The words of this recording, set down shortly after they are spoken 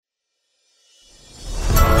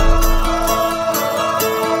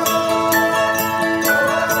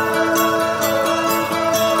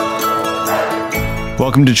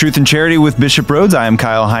Welcome to Truth and Charity with Bishop Rhodes. I am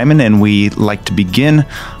Kyle Hyman, and we like to begin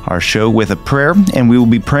our show with a prayer, and we will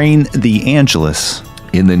be praying the Angelus.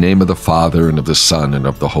 In the name of the Father, and of the Son, and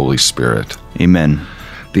of the Holy Spirit. Amen.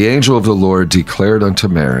 The angel of the Lord declared unto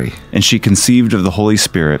Mary, and she conceived of the Holy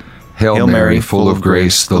Spirit. Hail Mary, full of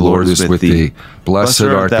grace, the Lord is with thee. Blessed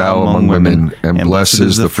art thou among women, and blessed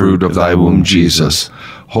is the fruit of thy womb, Jesus.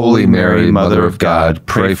 Holy Mary, Mother of God,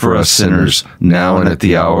 pray for us sinners, now and at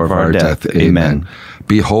the hour of our death. Amen.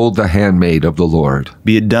 Behold the handmaid of the Lord.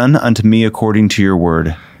 Be it done unto me according to your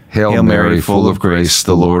word. Hail Mary, full of grace,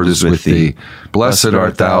 the Lord is with thee. Blessed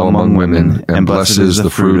art thou among women, and blessed is the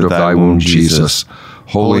fruit of thy womb, Jesus.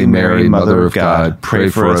 Holy Mary, Mother of God, pray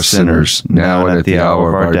for us sinners, now and at the hour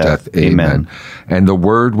of our death. Amen. And the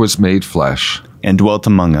Word was made flesh, and dwelt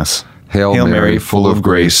among us. Hail Mary, full of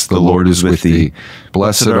grace, the Lord is with thee.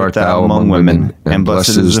 Blessed art thou among women, and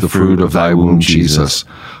blessed is the fruit of thy womb, Jesus.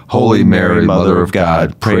 Holy Mary, Mother of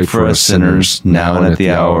God, pray for us sinners, now and at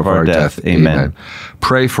the hour of our death. Amen.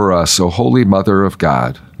 Pray for us, O Holy Mother of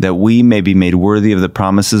God, that we may be made worthy of the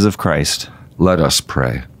promises of Christ. Let us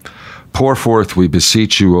pray. Pour forth, we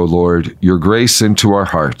beseech you, O Lord, your grace into our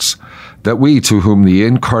hearts, that we, to whom the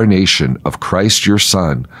incarnation of Christ your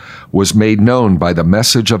Son was made known by the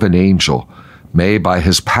message of an angel, may by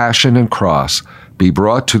his passion and cross be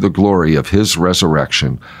brought to the glory of his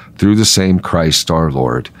resurrection, through the same Christ our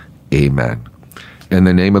Lord. Amen. In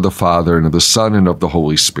the name of the Father, and of the Son, and of the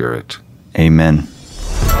Holy Spirit. Amen.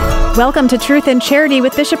 Welcome to Truth and Charity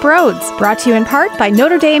with Bishop Rhodes, brought to you in part by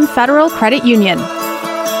Notre Dame Federal Credit Union.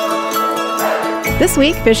 This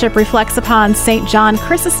week, Bishop reflects upon St. John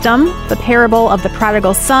Chrysostom, the parable of the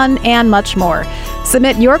prodigal son, and much more.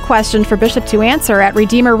 Submit your question for Bishop to answer at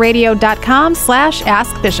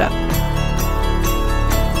redeemerradio.com/askbishop.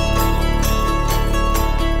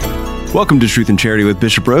 Welcome to Truth and Charity with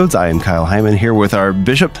Bishop Rhodes. I am Kyle Hyman, here with our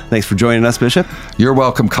Bishop. Thanks for joining us, Bishop. You're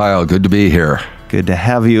welcome, Kyle. Good to be here. Good to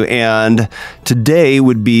have you. And today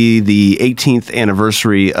would be the 18th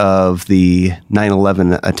anniversary of the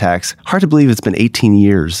 9/11 attacks. Hard to believe it's been 18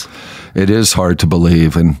 years. It is hard to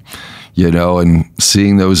believe. And, and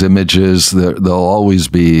seeing those images, they'll always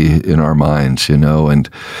be in our minds, and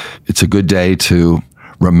it's a good day to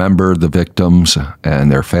remember the victims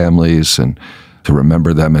and their families, and to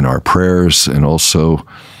remember them in our prayers, and also,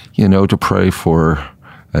 to pray for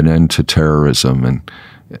an end to terrorism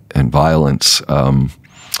and violence.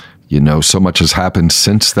 So much has happened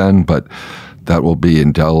since then, but that will be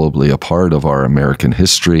indelibly a part of our American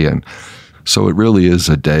history. And so it really is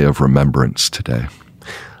a day of remembrance today.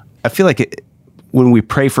 I feel like when we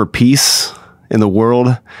pray for peace in the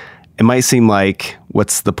world, it might seem like,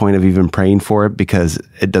 what's the point of even praying for it? Because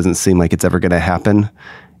it doesn't seem like it's ever going to happen.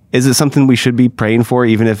 Is it something we should be praying for,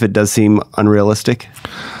 even if it does seem unrealistic?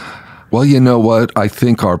 Well, you know what? I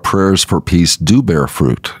think our prayers for peace do bear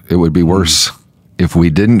fruit. It would be worse if we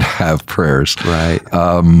didn't have prayers. Right.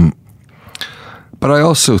 But I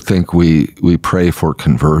also think we pray for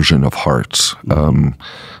conversion of hearts,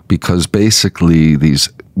 because basically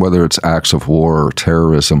whether it's acts of war or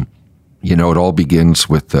terrorism, it all begins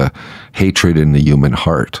with the hatred in the human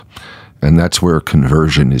heart. And that's where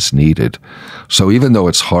conversion is needed. So even though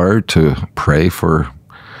it's hard to pray for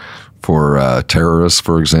terrorists,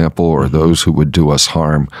 for example, or those who would do us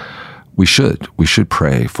harm, we should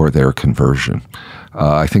pray for their conversion.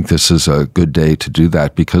 I think this is a good day to do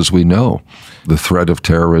that, because we know the threat of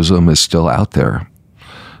terrorism is still out there.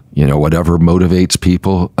 Whatever motivates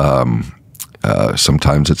people,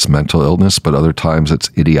 sometimes it's mental illness, but other times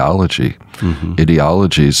it's ideology,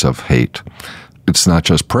 ideologies of hate. It's not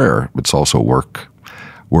just prayer, it's also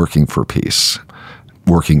working for peace,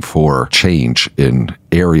 working for change in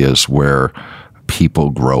areas where people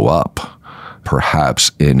grow up,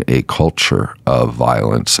 perhaps in a culture of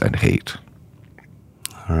violence and hate.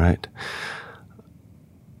 All right.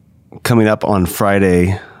 Coming up on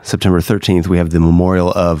Friday, September 13th, we have the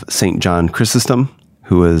memorial of St. John Chrysostom,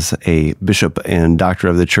 who was a bishop and doctor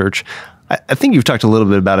of the church. I think you've talked a little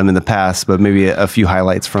bit about him in the past, but maybe a few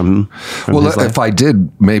highlights from his life. If I did,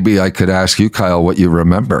 maybe I could ask you, Kyle, what you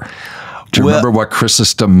remember. Do you remember what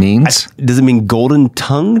Chrysostom means? Does it mean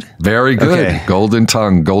golden-tongued? Very good. Okay. Golden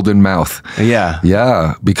tongue, golden mouth. Yeah.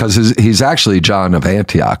 Yeah, because he's actually John of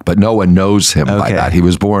Antioch, but no one knows him by that. He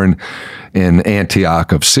was born in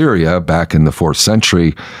Antioch of Syria back in the 4th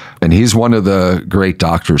century, and he's one of the great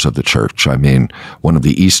doctors of the church. I mean, one of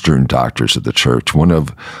the Eastern doctors of the church, one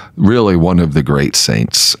of the great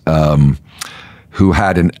saints. Who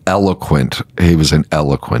had he was an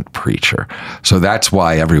eloquent preacher. So that's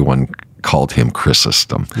why everyone called him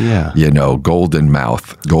Chrysostom. Yeah. Golden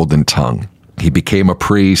mouth, golden tongue. He became a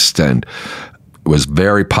priest, and was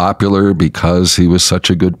very popular because he was such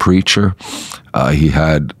a good preacher. He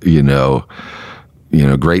had,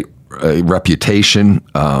 great reputation.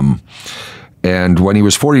 And when he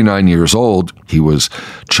was 49 years old, he was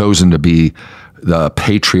chosen to be the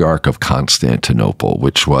Patriarch of Constantinople,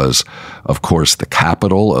 which was, of course, the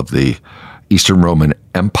capital of the Eastern Roman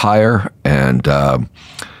Empire, and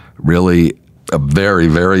really a very,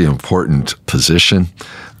 very important position.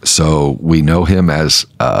 So we know him as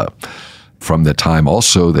from the time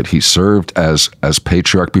also that he served as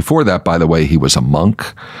patriarch. Before that, by the way, he was a monk.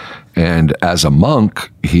 And as a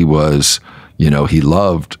monk, he was, he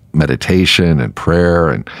loved meditation and prayer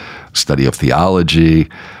and study of theology.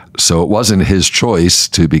 So it wasn't his choice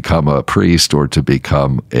to become a priest or to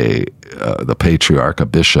become the patriarch, a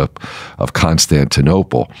bishop of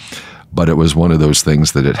Constantinople. But it was one of those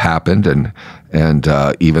things that had happened. And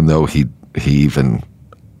even though he even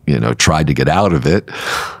tried to get out of it,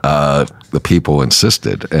 the people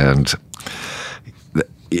insisted. And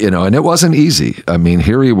it wasn't easy. I mean,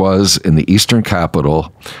 here he was in the eastern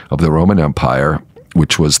capital of the Roman Empire,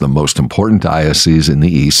 which was the most important diocese in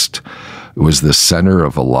the East. It was the center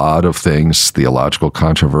of a lot of things, theological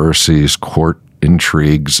controversies, court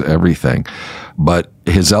intrigues, everything. But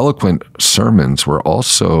his eloquent sermons were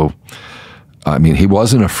also, he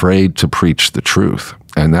wasn't afraid to preach the truth,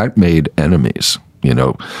 and that made enemies.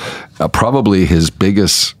 Probably his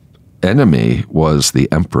biggest enemy was the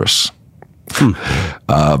empress.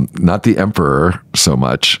 Not the emperor so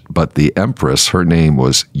much, but the empress. Her name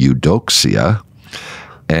was Eudoxia,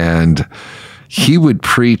 and he would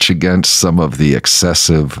preach against some of the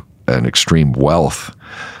excessive and extreme wealth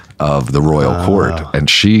of the royal court, and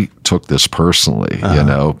she took this personally,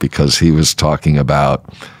 because he was talking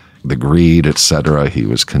about the greed, etc. He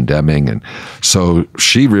was condemning, and so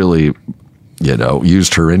she really,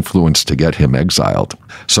 used her influence to get him exiled.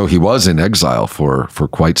 So he was in exile for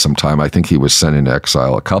quite some time. I think he was sent into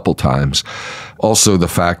exile a couple times. Also, the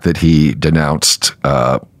fact that he denounced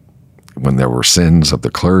when there were sins of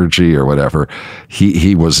the clergy or whatever,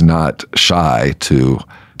 he was not shy to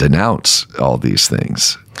denounce all these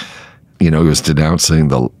things. He was denouncing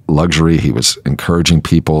the luxury. He was encouraging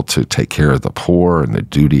people to take care of the poor and the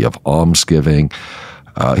duty of almsgiving.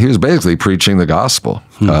 He was basically preaching the gospel.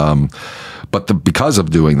 But because of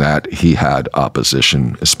doing that, he had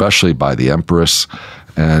opposition, especially by the empress,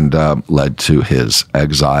 and led to his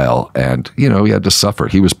exile. And, he had to suffer.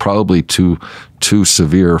 He was probably too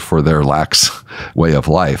severe for their lax way of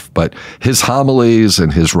life. But his homilies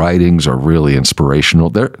and his writings are really inspirational.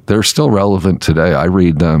 They're still relevant today. I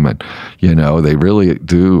read them, and, they really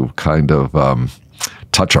do kind of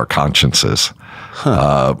touch our consciences.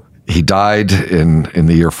 He died in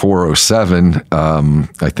the year 407.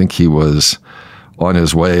 I think he was on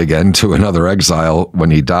his way again to another exile when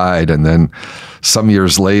he died. And then some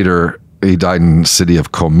years later, he died in the city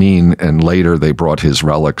of Comines. And later they brought his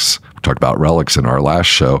relics, we talked about relics in our last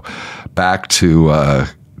show, back to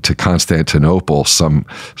Constantinople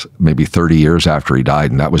maybe 30 years after he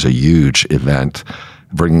died. And that was a huge event,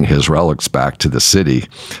 bringing his relics back to the city.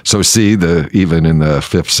 So see, even in the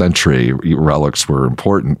 5th century, relics were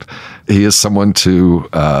important. He is someone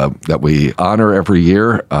that we honor every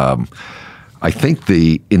year. I think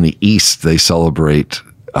in the East, they celebrate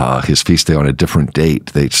his feast day on a different date.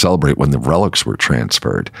 They celebrate when the relics were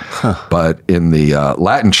transferred. But in the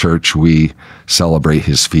Latin Church, we celebrate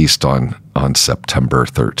his feast on September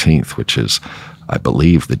 13th, which is, I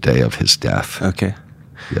believe, the day of his death. Okay.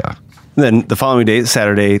 Yeah. Then the following day,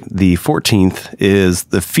 Saturday, the 14th, is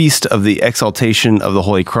the Feast of the Exaltation of the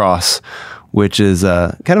Holy Cross, which is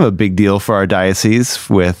kind of a big deal for our diocese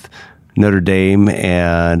with Notre Dame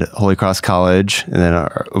and Holy Cross College, and then,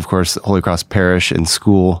 of course, Holy Cross Parish and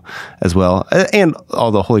School as well, and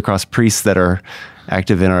all the Holy Cross priests that are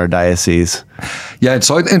active in our diocese. Yeah, it's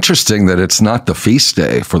so interesting that it's not the feast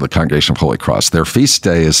day for the Congregation of Holy Cross. Their feast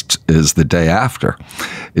day is the day after.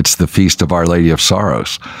 It's the Feast of Our Lady of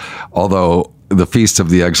Sorrows. Although the Feast of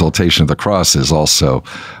the Exaltation of the Cross is also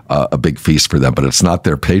a big feast for them, but it's not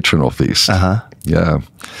their patronal feast. Yeah.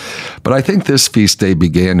 But I think this feast day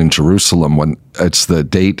began in Jerusalem when it's the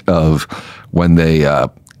date of when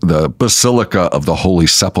the Basilica of the Holy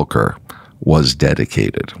Sepulchre was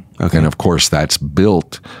dedicated. Okay. And of course, that's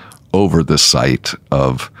built over the site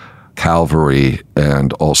of Calvary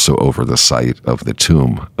and also over the site of the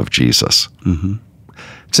tomb of Jesus. Mm-hmm.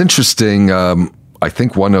 It's interesting. I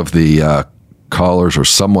think one of the callers or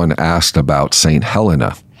someone asked about St.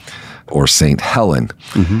 Helena or St. Helen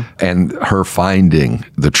and her finding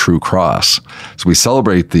the true cross. So we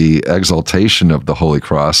celebrate the exaltation of the Holy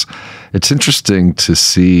Cross. It's interesting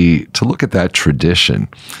to look at that tradition.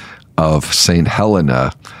 of St.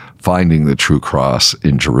 Helena finding the true cross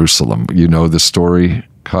in Jerusalem. You know the story,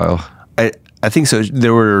 Kyle? I think so.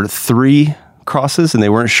 There were 3 crosses, and they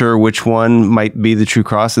weren't sure which one might be the true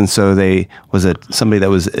cross, and so was it somebody that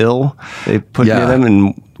was ill? They put near them,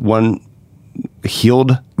 and one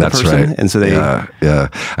healed the person. Right. And so they... Yeah.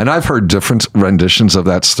 And I've heard different renditions of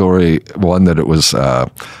that story. One that it was a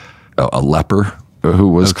leper who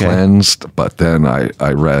was cleansed, but then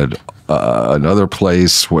I read another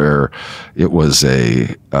place where it was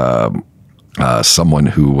someone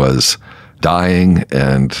who was dying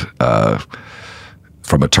and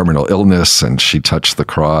from a terminal illness, and she touched the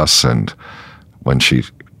cross, and when she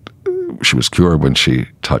was cured when she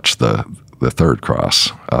touched the third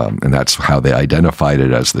cross, and that's how they identified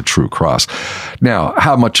it as the true cross. Now,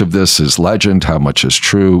 how much of this is legend, how much is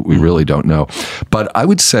true, we really don't know. But I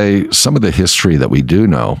would say some of the history that we do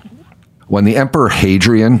know, when the Emperor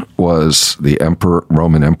Hadrian was the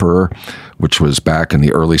Roman emperor, which was back in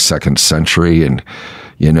the early 2nd century, and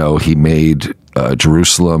he made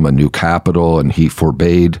Jerusalem a new capital, and he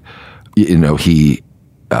forbade, he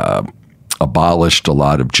abolished a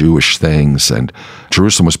lot of Jewish things, and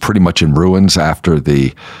Jerusalem was pretty much in ruins after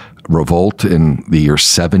the revolt in the year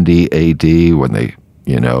 70 AD when they,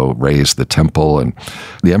 raised the temple. And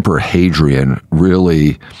the Emperor Hadrian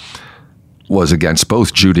really was against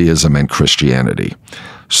both Judaism and Christianity.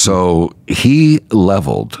 So he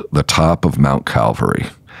leveled the top of Mount Calvary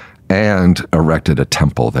and erected a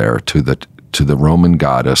temple there to the Roman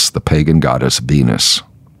goddess, the pagan goddess Venus.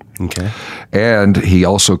 Okay. And he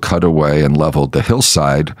also cut away and leveled the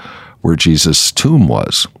hillside where Jesus' tomb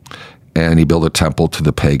was. And he built a temple to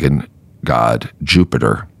the pagan god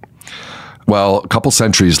Jupiter. Well, a couple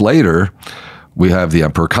centuries later, we have the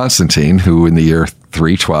Emperor Constantine, who in the year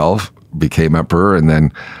 312 became emperor. And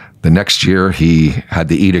then the next year, he had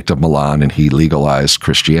the Edict of Milan and he legalized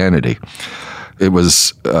Christianity. It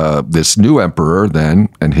was this new emperor then,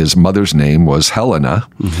 and his mother's name was Helena.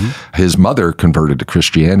 Mm-hmm. His mother converted to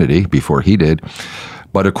Christianity before he did.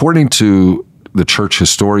 But according to the church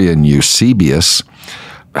historian Eusebius,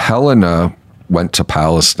 Helena went to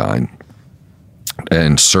Palestine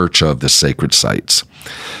in search of the sacred sites.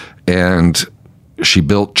 And she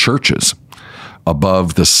built churches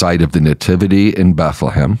above the site of the Nativity in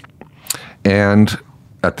Bethlehem and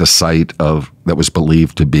at the site that was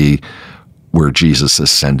believed to be where Jesus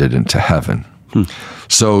ascended into heaven.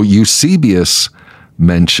 So Eusebius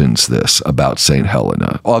mentions this about St.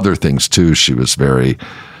 Helena. Other things too, she was very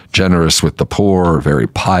generous with the poor, a very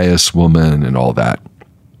pious woman and all that.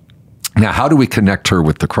 Now, how do we connect her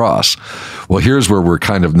with the cross? Well, here's where we're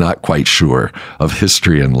kind of not quite sure of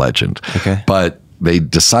history and legend. Okay. But they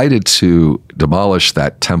decided to demolish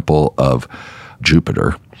that temple of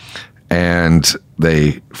Jupiter, and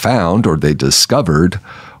they found, or they discovered,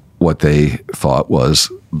 what they thought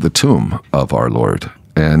was the tomb of our Lord.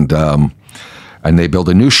 And they built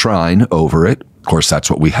a new shrine over it. Of course,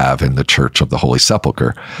 that's what we have in the Church of the Holy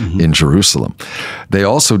Sepulchre in Jerusalem. They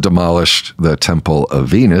also demolished the temple of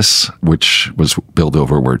Venus, which was built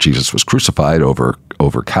over where Jesus was crucified,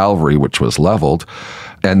 over Calvary, which was leveled.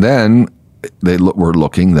 And then they were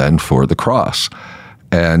looking then for the cross.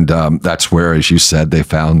 And that's where, as you said, they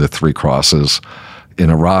found the 3 crosses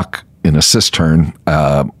in a rock in a cistern.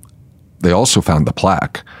 They also found the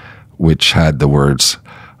plaque, which had the words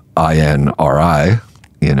INRI,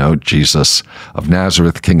 Jesus of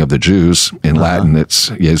Nazareth, King of the Jews. In Latin, it's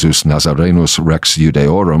Jesus Nazarenus Rex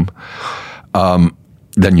Judeorum.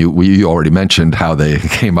 Then you already mentioned how they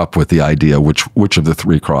came up with the idea which of the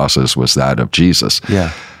 3 crosses was that of Jesus.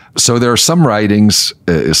 Yeah. So there are some writings,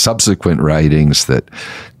 subsequent writings that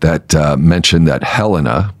mention that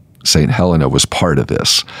Helena, St. Helena, was part of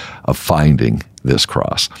this, of finding this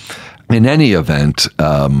cross. In any event,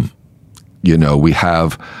 we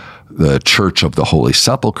have the Church of the Holy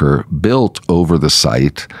Sepulchre built over the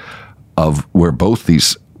site of where both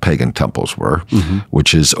these pagan temples were,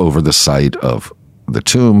 which is over the site of the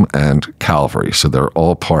tomb and Calvary. So they're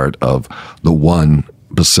all part of the one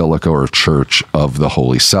basilica or church of the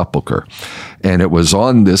Holy Sepulchre. And it was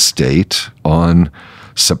on this date, on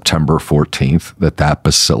September 14th, that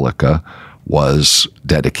basilica was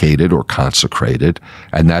dedicated or consecrated,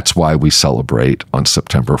 and that's why we celebrate on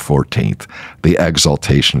September 14th the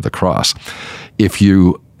exaltation of the cross. If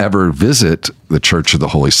you ever visit the Church of the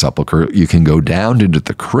Holy Sepulchre, you can go down into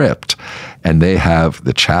the crypt, and they have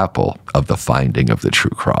the chapel of the finding of the true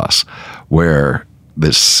cross, where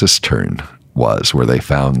this cistern was, where they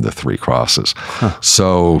found the 3 crosses.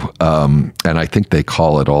 So, and I think they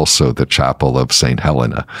call it also the Chapel of St.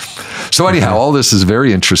 Helena. So anyhow, all this is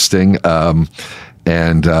very interesting.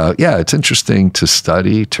 And it's interesting to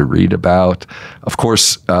study, to read about. Of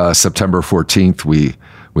course, September 14th,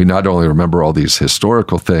 we not only remember all these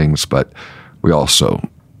historical things, but we also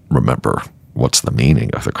remember what's the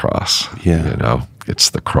meaning of the cross. Yeah.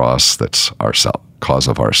 It's the cross that's our cause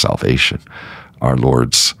of our salvation. Our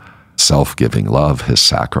Lord's self-giving love, his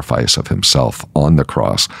sacrifice of himself on the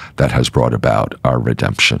cross that has brought about our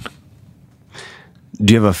redemption.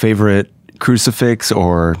 Do you have a favorite crucifix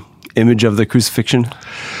or image of the crucifixion?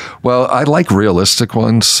 Well, I like realistic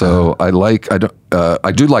ones. So I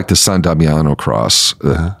do like the San Damiano cross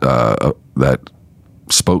that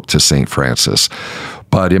spoke to St. Francis.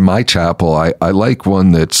 But in my chapel, I like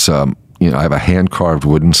one that's, I have a hand-carved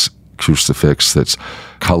wooden crucifix that's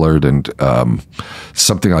colored and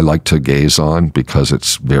something I like to gaze on because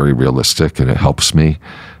it's very realistic and it helps me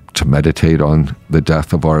to meditate on the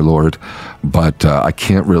death of our Lord. But I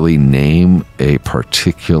can't really name a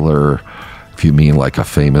particular, if you mean like a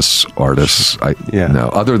famous artist, no,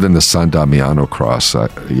 other than the San Damiano cross,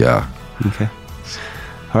 Okay.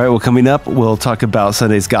 All right, well, coming up, we'll talk about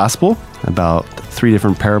Sunday's Gospel, about 3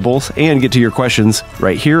 different parables, and get to your questions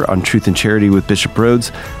right here on Truth and Charity with Bishop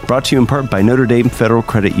Rhoades, brought to you in part by Notre Dame Federal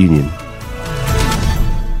Credit Union.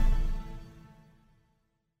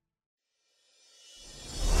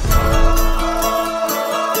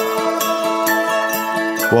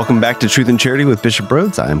 Welcome back to Truth and Charity with Bishop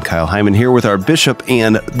Rhoades. I'm Kyle Hyman here with our bishop,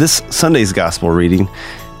 and this Sunday's Gospel reading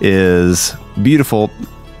is beautiful,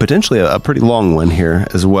 potentially a pretty long one here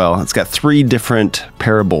as well. It's got 3 different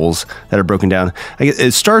parables that are broken down.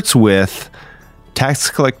 It starts with tax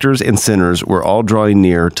collectors and sinners were all drawing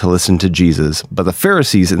near to listen to Jesus, but the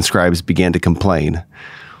Pharisees and scribes began to complain,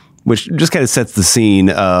 which just kind of sets the scene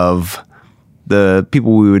of the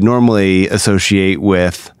people we would normally associate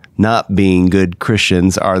with not being good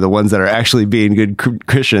Christians are the ones that are actually being good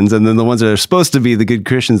Christians. And then the ones that are supposed to be the good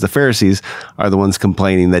Christians, the Pharisees, are the ones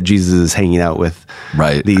complaining that Jesus is hanging out with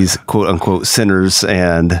these quote unquote sinners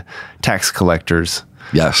and tax collectors.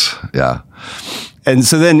 Yes. Yeah. And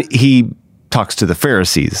so then he talks to the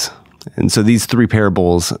Pharisees. And so these 3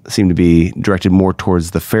 parables seem to be directed more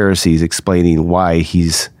towards the Pharisees, explaining why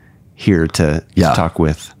he's here to talk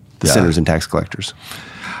with the sinners and tax collectors.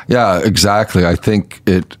 Yeah, exactly. I think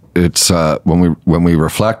it's when we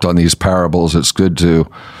reflect on these parables, it's good to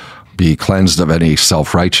be cleansed of any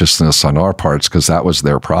self-righteousness on our parts, because that was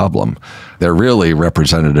their problem. They're really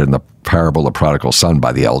represented in the parable of prodigal son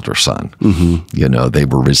by the elder son. Mm-hmm. They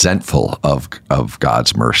were resentful of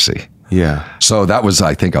God's mercy. Yeah. So that was,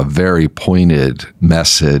 I think, a very pointed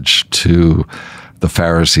message to the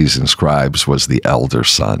Pharisees and scribes, was the elder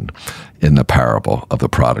son in the parable of the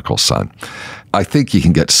prodigal son. I think you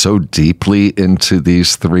can get so deeply into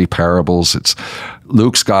these 3 parables.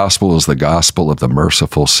 Luke's gospel is the gospel of the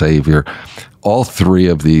merciful Savior. All 3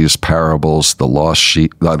 of these parables, the lost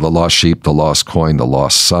sheep, the lost coin, the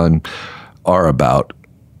lost son, are about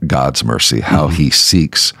God's mercy, how he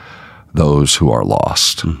seeks those who are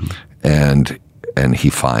lost. Mm-hmm. And he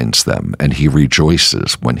finds them, and he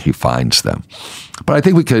rejoices when he finds them. But I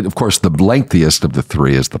think we could, of course, the lengthiest of the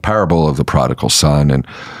 3 is the parable of the prodigal son, and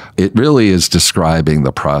it really is describing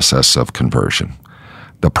the process of conversion,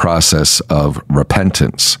 the process of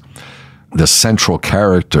repentance. The central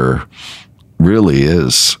character really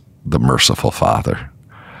is the merciful Father.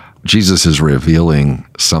 Jesus is revealing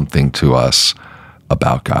something to us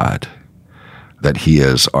about God, that he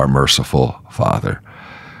is our merciful Father.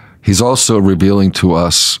 He's also revealing to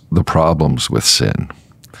us the problems with sin.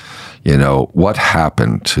 What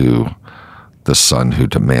happened to the son who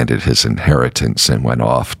demanded his inheritance and went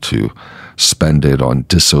off to spend it on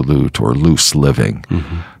dissolute or loose living?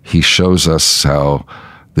 Mm-hmm. He shows us how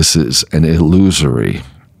this is an illusory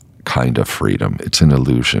kind of freedom. It's an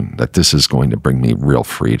illusion that this is going to bring me real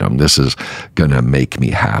freedom. This is going to make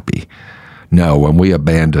me happy. No, when we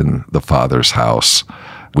abandon the Father's house,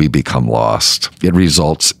 we become lost. It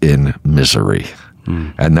results in misery.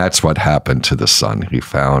 And that's what happened to the son.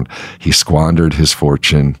 He squandered his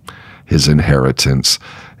fortune, his inheritance,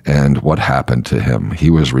 and what happened to him? He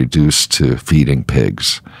was reduced to feeding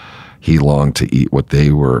pigs. He longed to eat what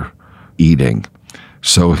they were eating.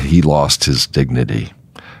 So he lost his dignity.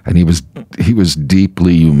 And he was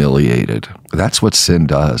deeply humiliated. That's what sin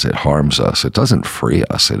does. It harms us. It doesn't free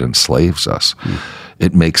us. It enslaves us.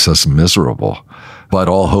 It makes us miserable. But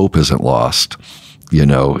all hope isn't lost.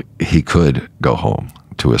 He could go home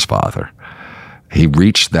to his Father. He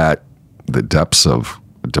reached the depths of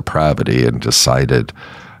depravity and decided,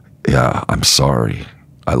 I'm sorry.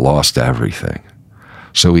 I lost everything.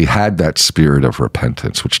 So he had that spirit of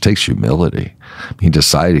repentance, which takes humility. He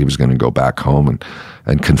decided he was going to go back home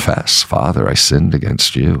and confess, Father, I sinned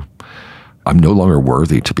against you. I'm no longer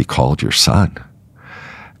worthy to be called your son.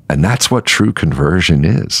 And that's what true conversion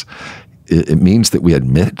is. It means that we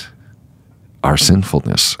admit our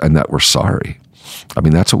sinfulness and that we're sorry. I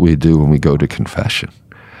mean, that's what we do when we go to confession.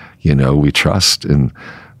 We trust in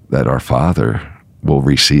that our Father will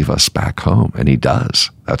receive us back home, and he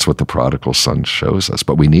does. That's what the prodigal son shows us.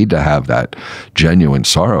 But we need to have that genuine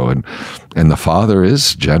sorrow, and the Father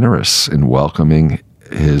is generous in welcoming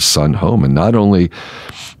his son home. And not only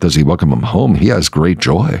does he welcome him home, he has great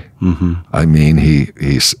joy. Mm-hmm. I mean, he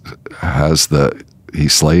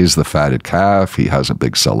slays the fatted calf. He has a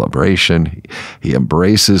big celebration. He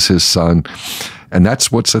embraces his son. And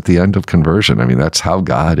that's what's at the end of conversion. I mean, that's how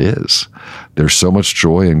God is. There's so much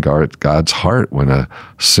joy in God's heart when a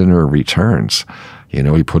sinner returns.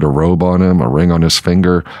 He put a robe on him, a ring on his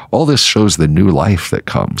finger. All this shows the new life that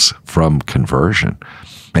comes from conversion.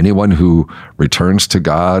 Anyone who returns to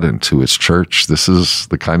God and to his church, this is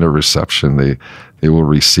the kind of reception they will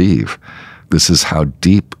receive. This is how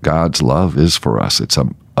deep God's love is for us. It's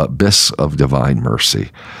an abyss of divine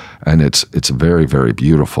mercy. And it's very, very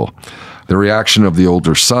beautiful. The reaction of the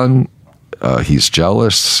older son, he's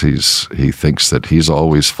jealous. He thinks that he's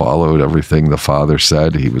always followed everything the father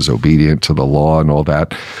said. He was obedient to the law and all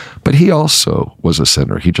that. But he also was a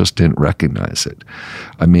sinner. He just didn't recognize it.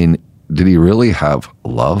 I mean, did he really have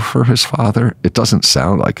love for his father? It doesn't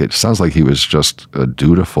sound like it. It sounds like he was just a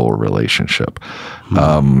dutiful relationship.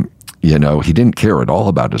 Mm-hmm. He didn't care at all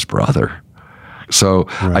about his brother. So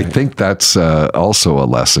right. I think that's also a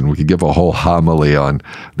lesson. We could give a whole homily on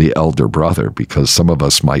the elder brother, because some of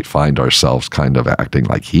us might find ourselves kind of acting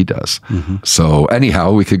like he does. Mm-hmm. So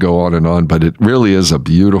anyhow, we could go on, but it really is a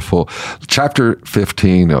beautiful chapter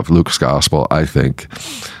 15 of Luke's Gospel. I think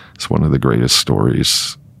it's one of the greatest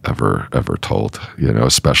stories ever told,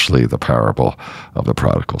 especially the parable of the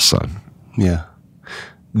prodigal son. Yeah.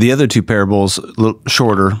 The other two parables, a little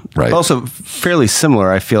shorter, right. Also fairly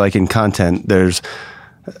similar, I feel like, in content. There's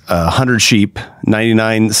 100 sheep,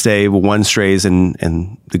 99 stay, one strays,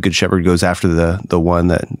 and the good shepherd goes after the one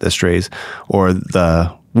that strays. Or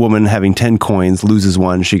the woman having 10 coins loses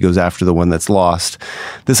one, she goes after the one that's lost.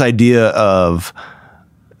 This idea of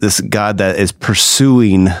this God that is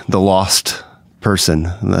pursuing the lost person.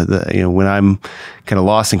 When I'm kind of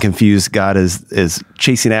lost and confused, God is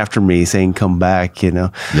chasing after me, saying, "Come back."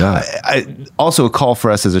 Yeah. I also a call for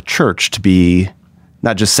us as a church to be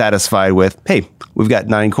not just satisfied with, "Hey, we've got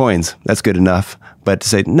 9 coins. That's good enough," but to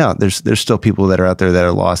say, "No, there's still people that are out there that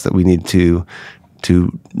are lost that we need to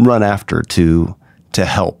run after, to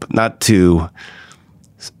help, not to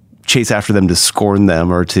chase after them, to scorn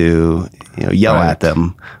them, or to yell right. at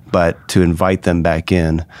them, but to invite them back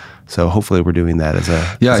in." So hopefully we're doing that as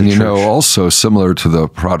a church. Also similar to the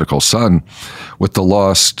prodigal son, with the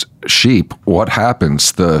lost sheep, what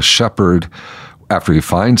happens? The shepherd, after he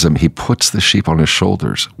finds him, he puts the sheep on his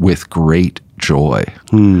shoulders with great joy,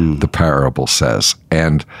 the parable says.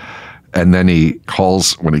 And then he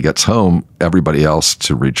calls, when he gets home, everybody else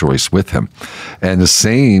to rejoice with him. And the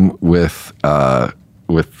same with the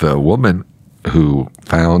woman who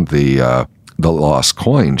found the lost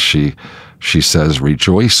coin. She says,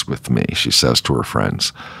 "Rejoice with me," she says to her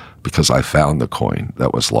friends, "because I found the coin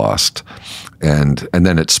that was lost." And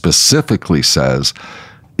then it specifically says,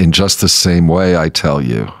 "In just the same way, I tell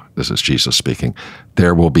you," this is Jesus speaking,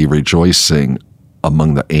 "there will be rejoicing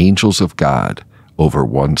among the angels of God over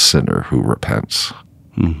one sinner who repents."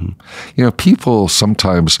 Mm-hmm. People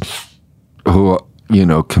sometimes who,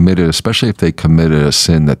 committed, especially if they committed a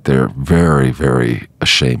sin that they're very, very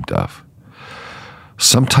ashamed of,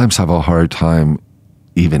 sometimes have a hard time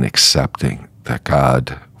even accepting that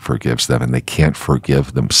God forgives them, and they can't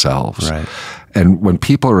forgive themselves. Right. And when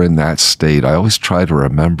people are in that state, I always try to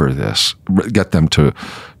remember this, get them to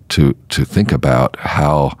think about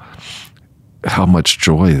how much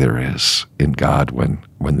joy there is in God when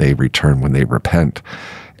they return, when they repent,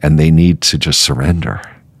 and they need to just surrender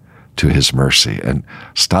to his mercy and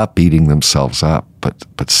stop beating themselves up,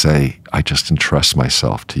 but say, "I just entrust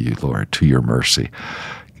myself to you, Lord, to your mercy."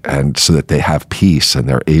 And so that they have peace, and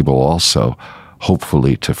they're able also,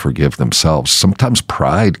 hopefully, to forgive themselves. Sometimes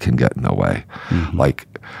pride can get in the way, like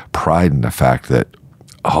pride in the fact that,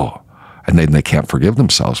 and then they can't forgive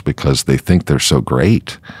themselves because they think they're so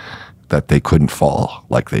great that they couldn't fall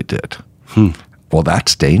like they did. Well,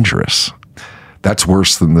 that's dangerous. That's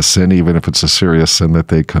worse than the sin, even if it's a serious sin that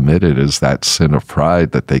they committed, is that sin of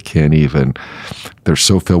pride that they can't even, they're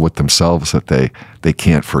so filled with themselves that they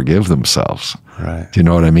can't forgive themselves. Right. Do you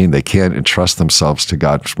know what I mean? They can't entrust themselves to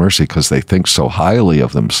God's mercy because they think so highly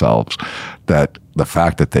of themselves that the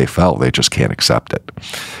fact that they fell, they just can't accept it.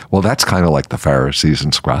 Well, that's kind of like the Pharisees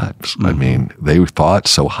and scribes. I mean, they thought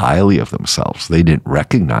so highly of themselves. They didn't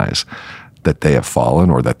recognize that they have fallen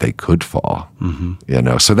or that they could fall. You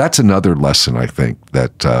know, so that's another lesson, I think,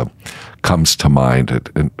 that comes to mind,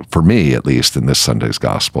 and for me, at least, in this Sunday's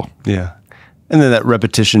gospel. Yeah. And then that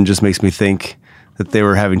repetition just makes me think that they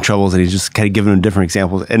were having troubles, and he's just kind of giving them different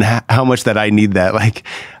examples, and how much that I need that. Like,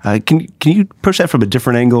 can you push that from a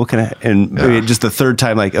different angle? And maybe just the third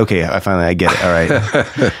time, like, okay, I get it. All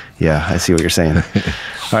right. Yeah, I see what you're saying.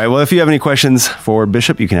 All right. Well, if you have any questions for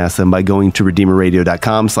Bishop, you can ask them by going to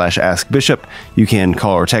redeemerradio.com/askbishop. You can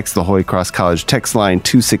call or text the Holy Cross College text line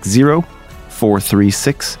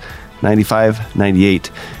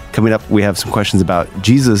 260-436-9598. Coming up, we have some questions about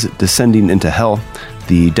Jesus descending into hell,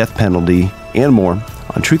 the death penalty, and more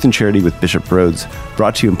on Truth and Charity with Bishop Rhoades,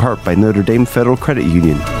 brought to you in part by Notre Dame Federal Credit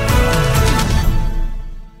Union.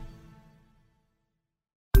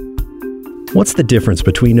 What's the difference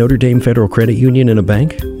between Notre Dame Federal Credit Union and a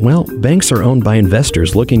bank? Well, banks are owned by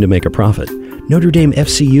investors looking to make a profit. Notre Dame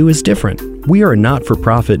FCU is different. We are a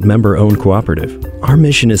not-for-profit, member-owned cooperative. Our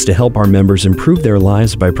mission is to help our members improve their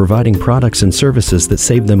lives by providing products and services that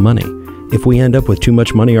save them money. If we end up with too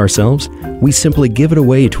much money ourselves, we simply give it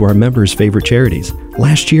away to our members' favorite charities.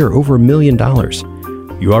 Last year, over $1 million.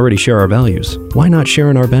 You already share our values. Why not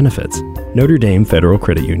share in our benefits? Notre Dame Federal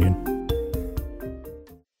Credit Union.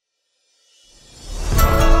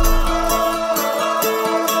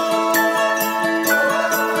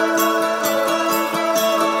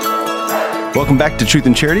 Welcome back to Truth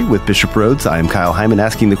and Charity with Bishop Rhoades. I am Kyle Hyman,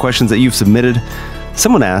 asking the questions that you've submitted.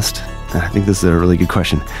 Someone asked, and I think this is a really good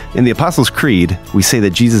question. In the Apostles' Creed, we say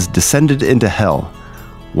that Jesus descended into hell.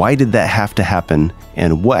 Why did that have to happen,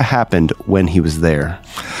 and what happened when he was there?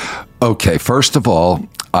 Okay, first of all,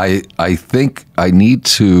 I think I need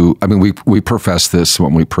to, I mean, we profess this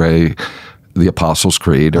when we pray the Apostles'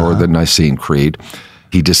 Creed or the Nicene Creed.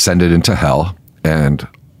 He descended into hell, and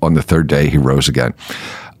on the third day he rose again.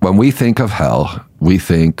 When we think of hell, we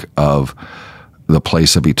think of the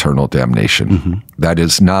place of eternal damnation. That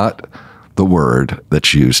is not the word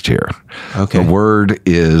that's used here. Okay. The word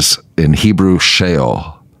is in Hebrew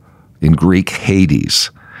Sheol, in Greek Hades.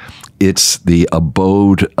 It's the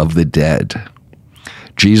abode of the dead.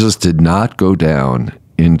 Jesus did not go down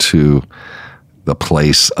into the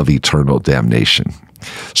place of eternal damnation.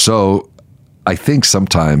 So I think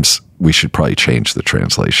sometimes we should probably change the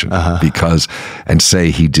translation and say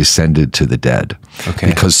he descended to the dead. Okay.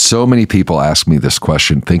 Because so many people ask me this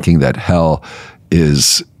question thinking that hell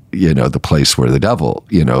is, the place where the devil,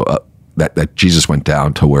 that Jesus went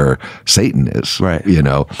down to where Satan is, right?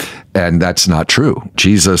 And that's not true.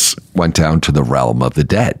 Jesus went down to the realm of the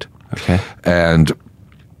dead. Okay. And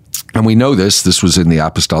we know this was in the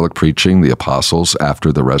apostolic preaching, the apostles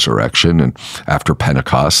after the resurrection and after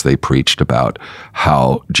Pentecost, they preached about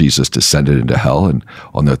how Jesus descended into hell and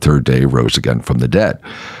on the third day rose again from the dead.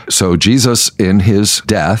 So Jesus, in his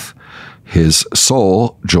death, his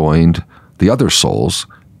soul joined the other souls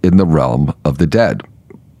in the realm of the dead,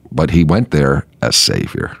 but he went there as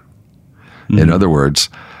Savior. In other words,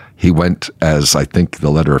 he went, as I think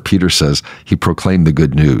the letter of Peter says, he proclaimed the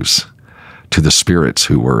good news to the spirits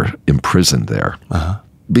who were imprisoned there.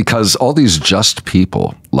 Because all these just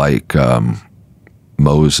people like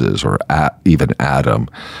Moses or even Adam,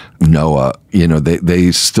 Noah,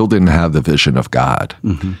 they still didn't have the vision of God.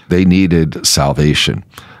 They needed salvation.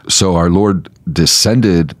 So our Lord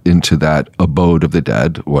descended into that abode of the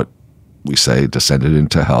dead, what we say descended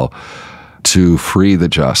into hell, to free the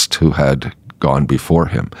just who had gone before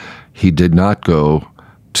him. He did not go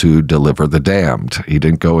to deliver the damned. He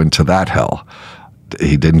didn't go into that hell.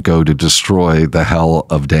 He didn't go to destroy the hell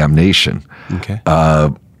of damnation. Okay.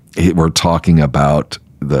 We're talking about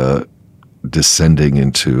the descending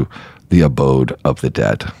into the abode of the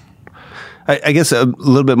dead. I guess a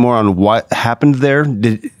little bit more on what happened there.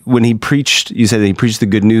 When he preached, you said that he preached the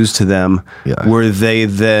good news to them. Yeah. Were they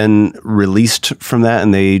then released from that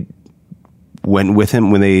and they went with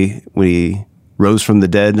him when he rose from the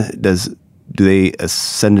dead? Do they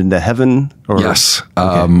ascend into heaven? Or? Yes.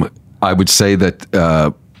 Okay. I would say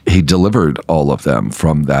that he delivered all of them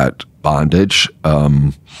from that bondage,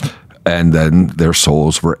 and then their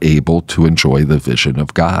souls were able to enjoy the vision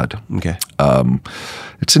of God. Okay.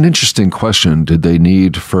 It's an interesting question. Did they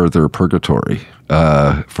need further purgatory,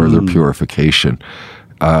 further purification?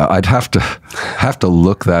 I'd have to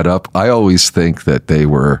look that up. I always think that they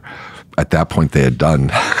were, at that point, they had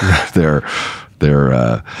done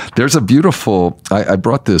there's a beautiful, I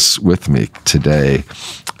brought this with me today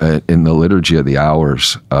in the Liturgy of the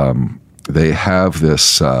Hours. They have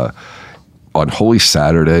this on Holy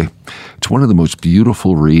Saturday. It's one of the most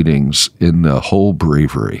beautiful readings in the whole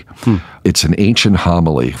breviary. It's an ancient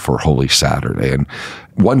homily for Holy Saturday. And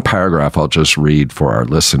one paragraph I'll just read for our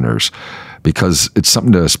listeners, because it's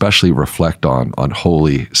something to especially reflect on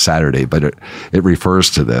Holy Saturday, but it refers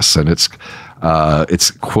to this, and it's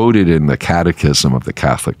quoted in the Catechism of the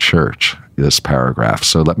Catholic Church, this paragraph.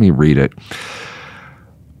 So let me read it.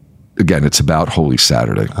 Again, it's about Holy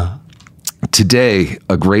Saturday. Today,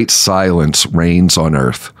 a great silence reigns on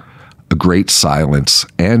earth, a great silence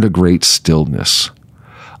and a great stillness.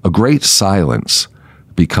 A great silence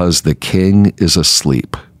because the King is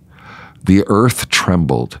asleep. The earth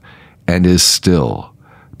trembled and is still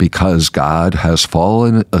because God has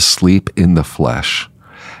fallen asleep in the flesh,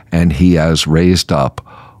 and he has raised up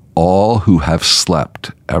all who have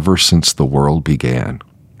slept ever since the world began.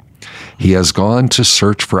 He has gone to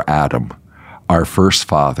search for Adam, our first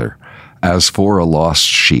father, as for a lost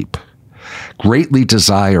sheep, greatly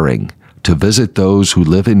desiring to visit those who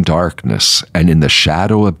live in darkness and in the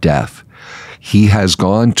shadow of death. He has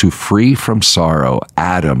gone to free from sorrow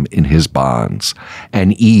Adam in his bonds,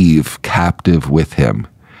 and Eve captive with him.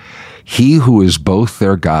 He who is both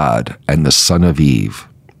their God and the son of Eve.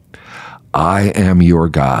 I am your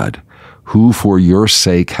God, who for your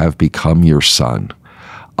sake have become your son.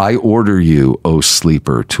 I order you, O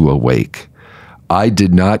sleeper, to awake. I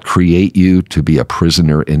did not create you to be a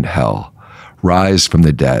prisoner in hell. Rise from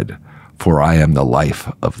the dead, for I am the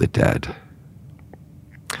life of the dead.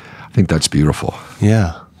 I think that's beautiful.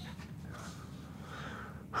 Yeah.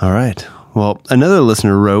 All right. Well, another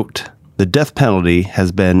listener wrote, the death penalty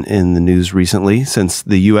has been in the news recently since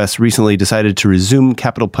the U.S. recently decided to resume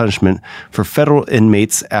capital punishment for federal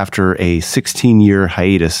inmates after a 16-year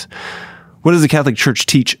hiatus. What does the Catholic Church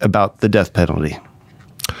teach about the death penalty?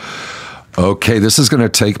 Okay, this is going to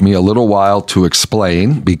take me a little while to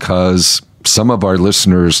explain, because some of our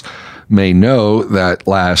listeners may know that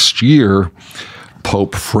last year,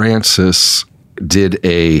 Pope Francis did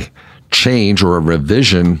a change or a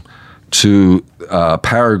revision to a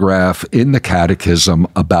paragraph in the Catechism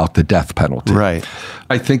about the death penalty. Right.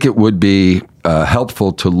 I think it would be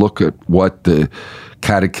helpful to look at what the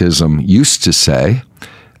Catechism used to say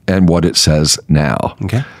and what it says now.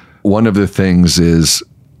 Okay. One of the things is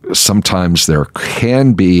sometimes there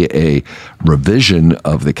can be a revision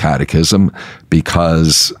of the Catechism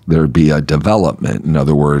because there'd be a development. In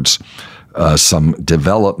other words, some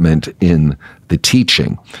development in the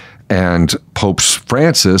teaching. And Pope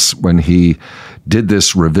Francis, when he did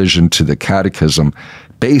this revision to the Catechism,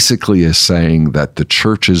 basically is saying that the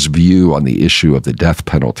Church's view on the issue of the death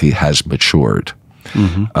penalty has matured.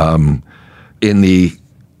 Mm-hmm. In the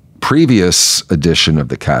previous edition of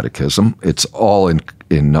the Catechism, it's all in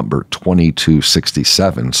number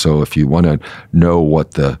 2267. So if you want to know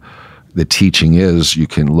what the teaching is, you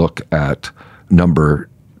can look at number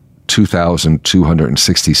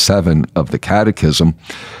 2267 of the Catechism.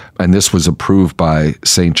 And this was approved by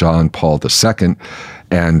St. John Paul II,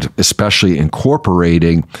 and especially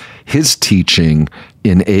incorporating his teaching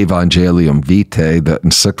in Evangelium Vitae, the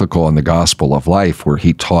encyclical on the Gospel of Life, where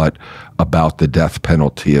he taught about the death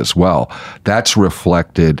penalty as well. That's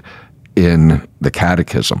reflected in the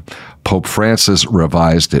Catechism. Pope Francis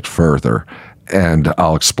revised it further, and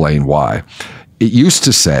I'll explain why. It used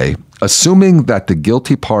to say, assuming that the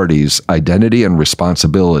guilty party's identity and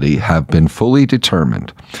responsibility have been fully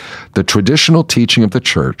determined, the traditional teaching of the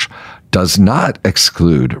Church does not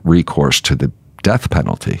exclude recourse to the death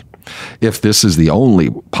penalty, if this is the only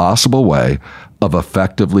possible way of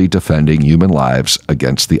effectively defending human lives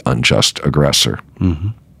against the unjust aggressor. Mm-hmm.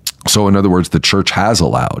 So in other words, the Church has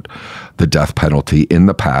allowed the death penalty in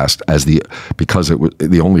the past because it was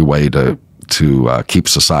the only way to keep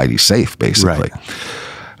society safe, basically.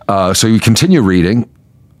 Right. So you continue reading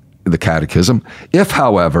the Catechism. If,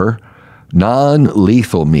 however,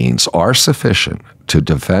 non-lethal means are sufficient to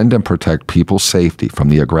defend and protect people's safety from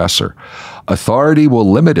the aggressor, authority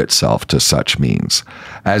will limit itself to such means,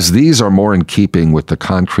 as these are more in keeping with the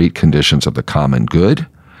concrete conditions of the common good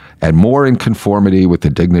and more in conformity with the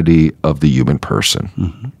dignity of the human person.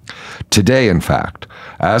 Mm-hmm. Today, in fact,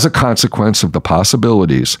 as a consequence of the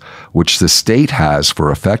possibilities which the state has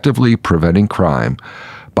for effectively preventing crime,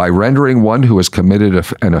 by rendering one who has committed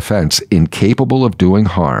an offense incapable of doing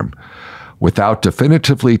harm, without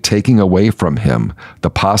definitively taking away from him the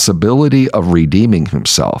possibility of redeeming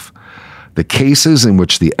himself, The cases in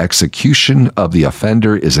which the execution of the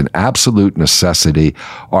offender is an absolute necessity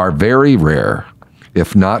are very rare,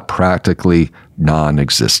 if not practically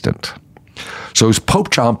non-existent. So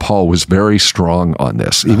Pope John Paul was very strong on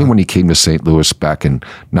this. Even when he came to St. Louis back in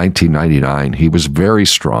 1999, he was very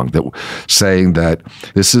strong, saying that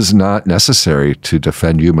this is not necessary to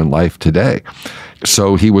defend human life today.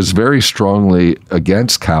 So he was very strongly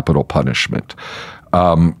against capital punishment.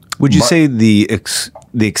 Would you say the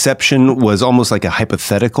exception was almost like a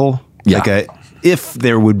hypothetical? Yeah. Like if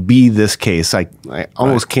there would be this case, I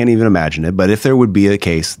almost can't even imagine it, but if there would be a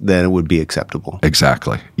case, then it would be acceptable.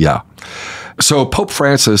 Exactly. Yeah. So Pope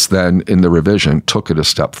Francis then in the revision took it a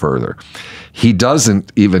step further. He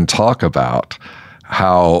doesn't even talk about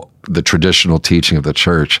how the traditional teaching of the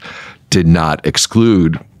church did not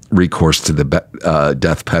exclude recourse to the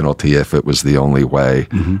death penalty if it was the only way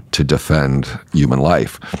to defend human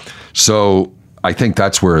life. So I think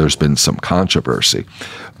that's where there's been some controversy.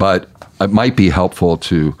 But it might be helpful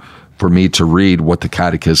for me to read what the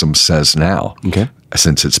Catechism says now,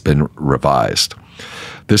 since it's been revised.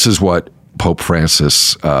 This is what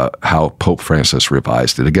how Pope Francis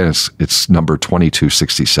revised it. Again, it's number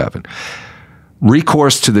 2267.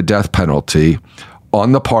 Recourse to the death penalty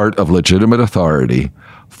on the part of legitimate authority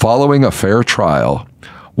following a fair trial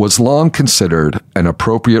was long considered an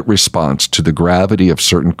appropriate response to the gravity of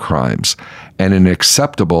certain crimes and an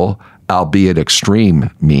acceptable, albeit extreme,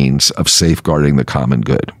 means of safeguarding the common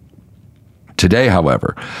good. Today,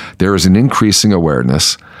 however, there is an increasing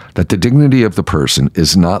awareness that the dignity of the person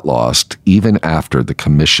is not lost even after the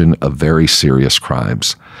commission of very serious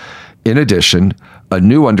crimes. In addition, a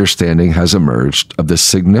new understanding has emerged of the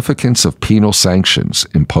significance of penal sanctions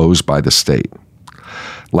imposed by the state.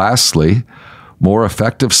 Lastly, more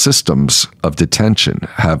effective systems of detention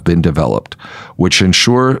have been developed, which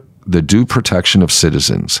ensure the due protection of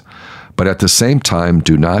citizens, but at the same time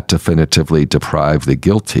do not definitively deprive the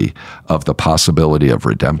guilty of the possibility of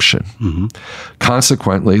redemption.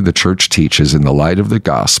 Consequently, the Church teaches in the light of the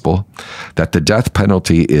gospel that the death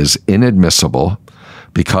penalty is inadmissible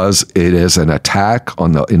because it is an attack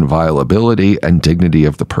on the inviolability and dignity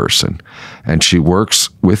of the person, and she works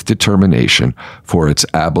with determination for its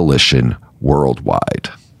abolition worldwide.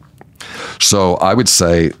 So I would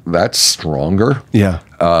say that's stronger. Yeah.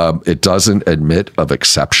 It doesn't admit of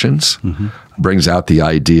exceptions, brings out the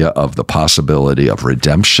idea of the possibility of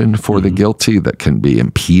redemption for the guilty that can be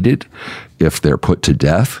impeded if they're put to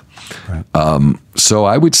death. Right. So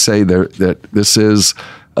I would say that this is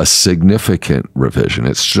a significant revision.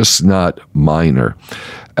 It's just not minor.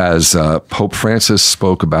 As Pope Francis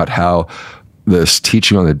spoke about how this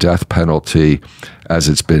teaching on the death penalty, as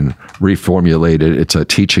it's been reformulated, it's a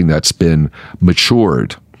teaching that's been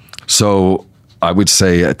matured. So I would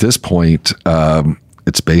say at this point,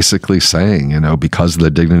 it's basically saying, because of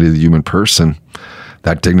the dignity of the human person,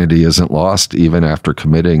 that dignity isn't lost even after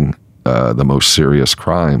committing the most serious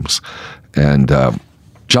crimes. And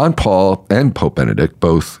John Paul and Pope Benedict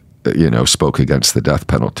both, spoke against the death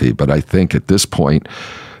penalty. But I think at this point,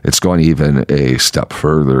 it's gone even a step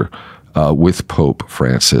further with Pope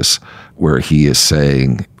Francis, where he is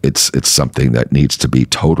saying it's something that needs to be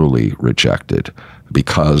totally rejected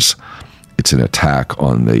because it's an attack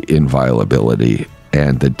on the inviolability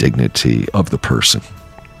and the dignity of the person.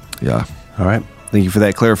 Yeah. All right. Thank you for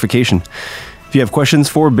that clarification. If you have questions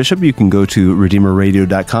for Bishop, you can go to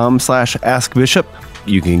redeemerradio.com/askbishop.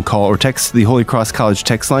 You can call or text the Holy Cross College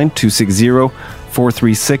text line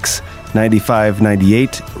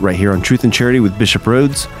 260-436-9598 right here on Truth and Charity with Bishop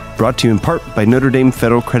Rhoades, brought to you in part by Notre Dame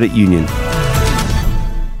Federal Credit Union.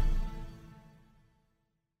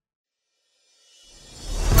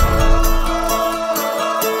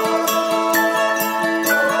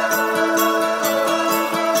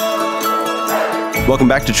 Welcome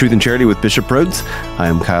back to Truth and Charity with Bishop Rhoades. I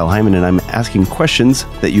am Kyle Hyman, and I'm asking questions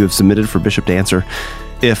that you have submitted for Bishop to answer.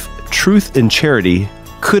 If truth and charity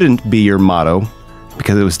couldn't be your motto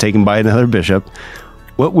because it was taken by another bishop,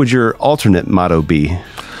 what would your alternate motto be?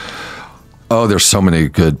 Oh, there's so many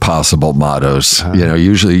good possible mottos.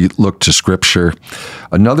 Usually you look to Scripture.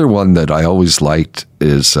 Another one that I always liked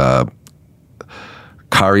is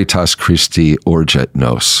Caritas Christi urget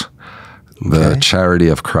nos. The charity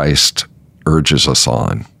of Christ urges us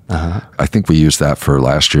on. I think we used that for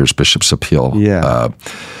last year's Bishop's Appeal. Yeah.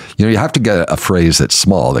 You have to get a phrase that's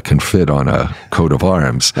small that can fit on a coat of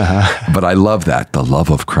arms. But I love that. The love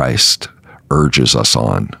of Christ urges us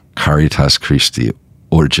on. Caritas Christi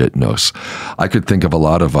urget nos. I could think of a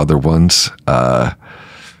lot of other ones.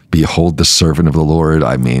 Behold the servant of the Lord.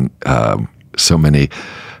 I mean, so many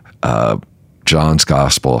John's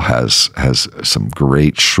gospel has some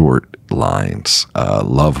great short lines.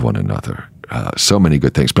 Love one another. So many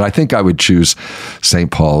good things. But I think I would choose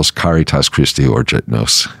St. Paul's Caritas Christi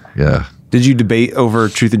Origitnos. Yeah. Did you debate over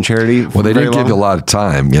truth and charity? Well, they didn't give you a lot of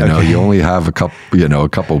time. You know, you only have a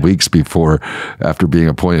couple weeks after being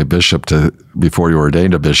appointed bishop before you're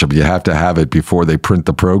ordained a bishop. You have to have it before they print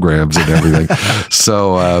the programs and everything.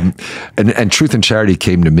 So, and truth and charity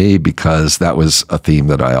came to me because that was a theme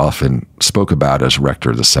that I often spoke about as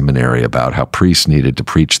rector of the seminary, about how priests needed to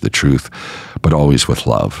preach the truth, but always with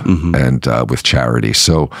love and with charity.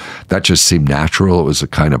 So that just seemed natural. It was a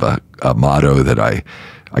kind of a motto that I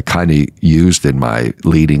kind of used in my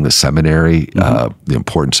leading the seminary, the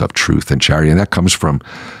importance of truth and charity. And that comes from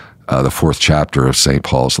the 4th chapter of St.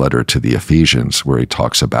 Paul's letter to the Ephesians, where he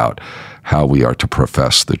talks about how we are to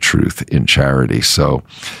profess the truth in charity. So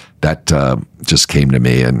that just came to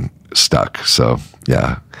me and stuck. So,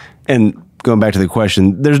 yeah. And going back to the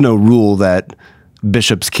question, there's no rule that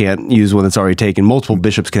bishops can't use one that's already taken. Multiple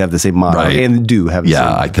bishops can have the same motto and do have the same.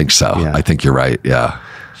 Yeah, I think so. Yeah. I think you're right. Yeah.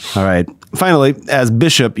 All right. Finally, as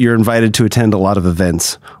bishop, you're invited to attend a lot of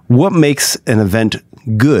events. What makes an event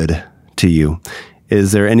good to you?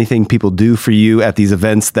 Is there anything people do for you at these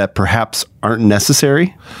events that perhaps aren't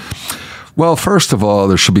necessary? Well, first of all,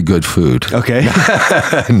 there should be good food. Okay.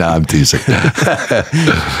 No, I'm teasing.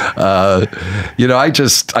 I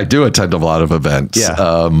do attend a lot of events.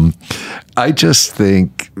 Yeah. I just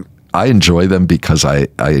think I enjoy them because I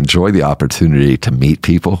enjoy the opportunity to meet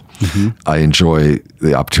people. I enjoy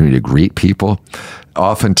the opportunity to greet people.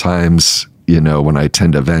 Oftentimes, when I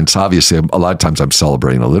attend events, obviously a lot of times I'm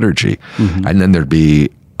celebrating a liturgy, and then there'd be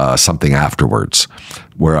something afterwards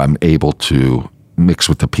where I'm able to mix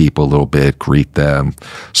with the people a little bit, greet them.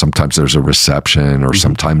 Sometimes there's a reception or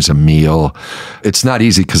sometimes a meal. It's not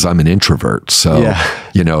easy because I'm an introvert. So,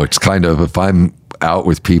 it's kind of, if I'm out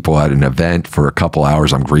with people at an event for a couple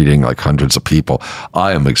hours, I'm greeting like hundreds of people,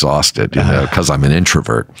 I am exhausted, because I'm an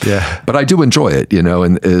introvert. Yeah. But I do enjoy it,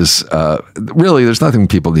 and really, there's nothing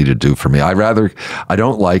people need to do for me. I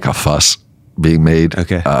don't like a fuss being made.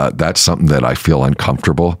 Okay. That's something that I feel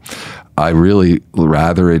uncomfortable. I really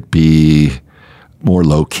rather it be more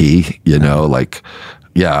low key,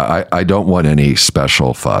 I don't want any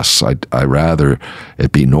special fuss. I rather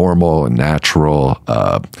it be normal and natural.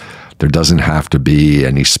 There doesn't have to be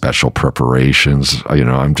any special preparations.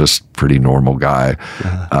 I'm just a pretty normal guy.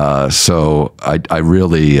 So I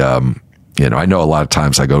really, I know a lot of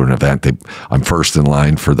times I go to an event, I'm first in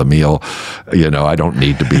line for the meal. I don't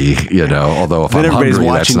need to be, although if I'm everybody's hungry,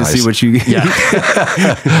 watching that's to nice. see what you get.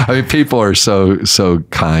 Yeah. I mean, people are so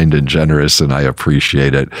kind and generous, and I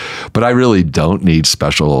appreciate it. But I really don't need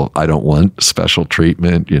I don't want special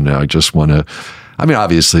treatment. I just want to,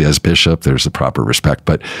 obviously as bishop, there's the proper respect,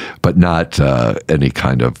 but not any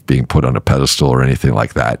kind of being put on a pedestal or anything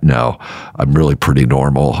like that. No, I'm really pretty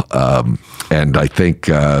normal. And I think,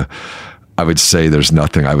 I would say there's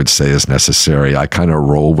nothing I would say is necessary. I kind of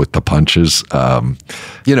roll with the punches.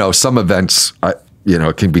 Some events,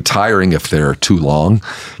 it can be tiring if they're too long,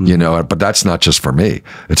 but that's not just for me.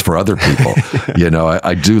 It's for other people.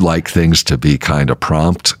 I do like things to be kind of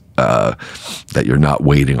prompt, that you're not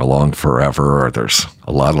waiting along forever, or there's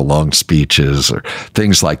a lot of long speeches or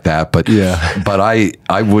things like that. But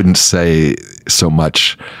I wouldn't say so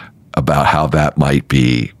much about how that might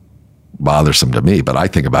be bothersome to me, but I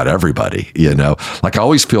think about everybody, like I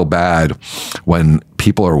always feel bad when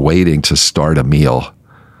people are waiting to start a meal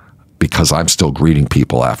because I'm still greeting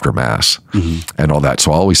people after Mass and all that.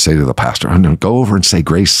 So I always say to the pastor, go over and say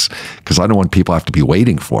grace, because I don't want people to have to be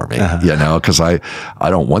waiting for me, because I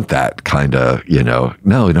don't want that kind of, no,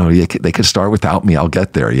 they can start without me. I'll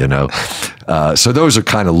get there, So those are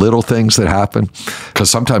kind of little things that happen, because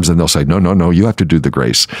sometimes then they'll say, no, you have to do the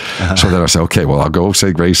grace. So then I say, okay, well, I'll go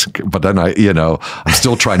say grace. But then I'm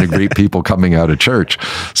still trying to greet people coming out of church.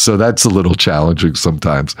 So that's a little challenging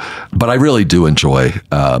sometimes. But I really do enjoy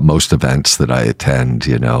most events that I attend,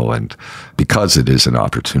 and because it is an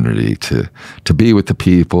opportunity to be with the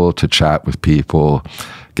people, to chat with people,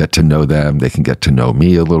 get to know them. They can get to know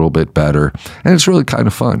me a little bit better. And it's really kind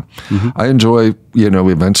of fun. I enjoy,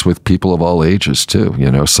 events with people of all ages too.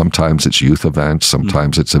 Sometimes it's youth events.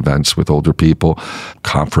 Sometimes it's events with older people,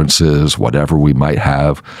 conferences, whatever we might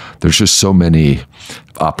have. There's just so many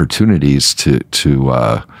opportunities to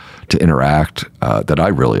interact that I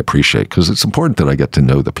really appreciate, because it's important that I get to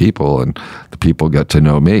know the people and the people get to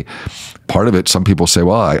know me. Part of it, some people say,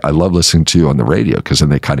 well, I love listening to you on the radio, because then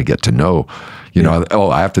they kind of get to know, You know,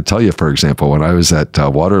 I have to tell you, for example, when I was at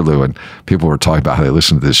Waterloo and people were talking about how they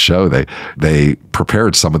listened to this show, they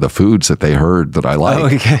prepared some of the foods that they heard that I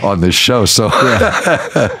like on this show. So,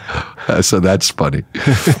 so that's funny.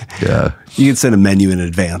 Yeah. You can send a menu in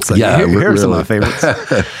advance. Like, yeah, here are some of my favorites.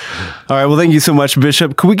 All right. Well, thank you so much,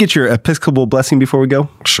 Bishop. Could we get your Episcopal blessing before we go?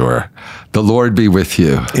 Sure. The Lord be with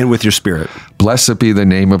you. And with your spirit. Blessed be the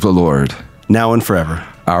name of the Lord. Now and forever.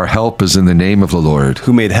 Our help is in the name of the Lord.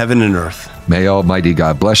 Who made heaven and earth. May Almighty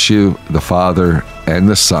God bless you, the Father and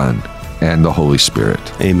the Son and the Holy Spirit.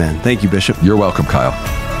 Amen. Thank you, Bishop. You're welcome, Kyle.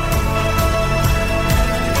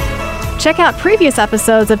 Check out previous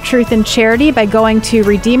episodes of Truth and Charity by going to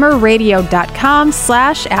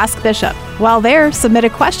redeemerradio.com/askbishop. While there, submit a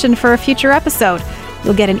question for a future episode.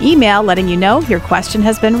 You'll get an email letting you know your question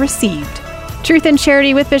has been received. Truth and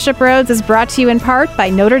Charity with Bishop Rhoades is brought to you in part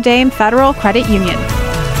by Notre Dame Federal Credit Union.